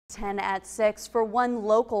10 at 6. For one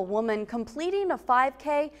local woman, completing a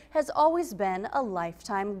 5K has always been a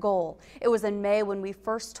lifetime goal. It was in May when we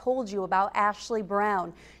first told you about Ashley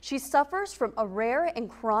Brown. She suffers from a rare and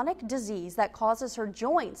chronic disease that causes her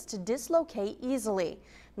joints to dislocate easily.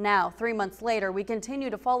 Now, 3 months later, we continue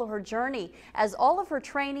to follow her journey as all of her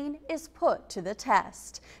training is put to the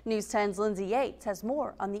test. News 10's Lindsay Yates has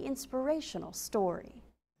more on the inspirational story.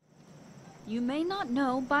 You may not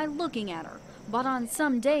know by looking at her, but on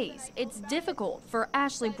some days it's difficult for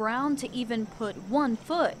Ashley Brown to even put one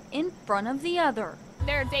foot in front of the other.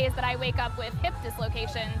 There are days that I wake up with hip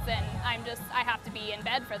dislocations and I have to be in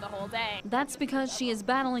bed for the whole day. That's because she is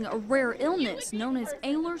battling a rare illness known as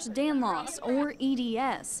Ehlers-Danlos, or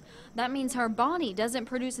EDS. That means her body doesn't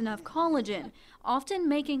produce enough collagen, often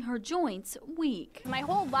making her joints weak. My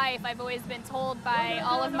whole life I've always been told by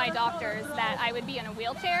all of my doctors that I would be in a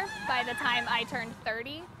wheelchair by the time I turned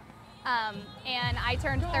 30. And I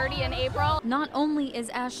turned 30 in April. Not only is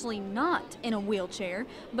Ashley not in a wheelchair,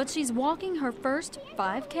 but she's walking her first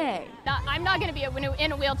 5K. I'm not going to be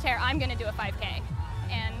in a wheelchair, I'm going to do a 5K.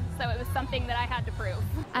 And so it was something that I had to prove.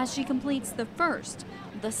 As she completes the first,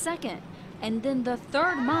 the second, and then the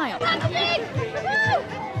third mile.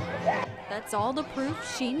 That's all the proof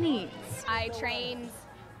she needs. I trained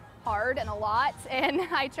hard and a lot, and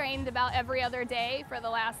I trained about every other day for the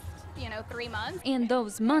last 3 months. And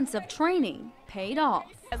those months of training paid off.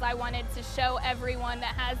 Because I wanted to show everyone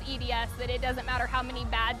that has EDS that it doesn't matter how many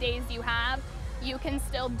bad days you have, you can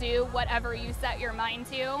still do whatever you set your mind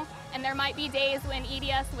to. And there might be days when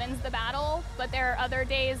EDS wins the battle, but there are other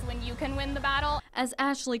days when you can win the battle. As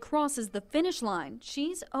Ashley crosses the finish line,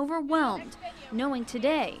 she's overwhelmed, knowing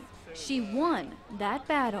today she won that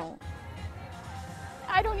battle.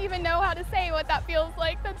 I don't even know how to say what that feels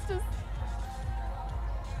like. That's just...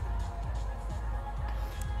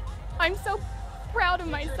 I'm so proud of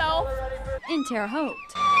myself. In Terre Haute,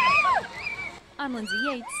 I'm Lindsay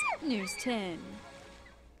Yates, News 10.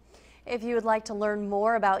 If you would like to learn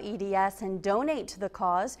more about EDS and donate to the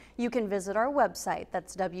cause, you can visit our website.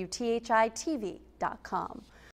 That's WTHI-TV.com.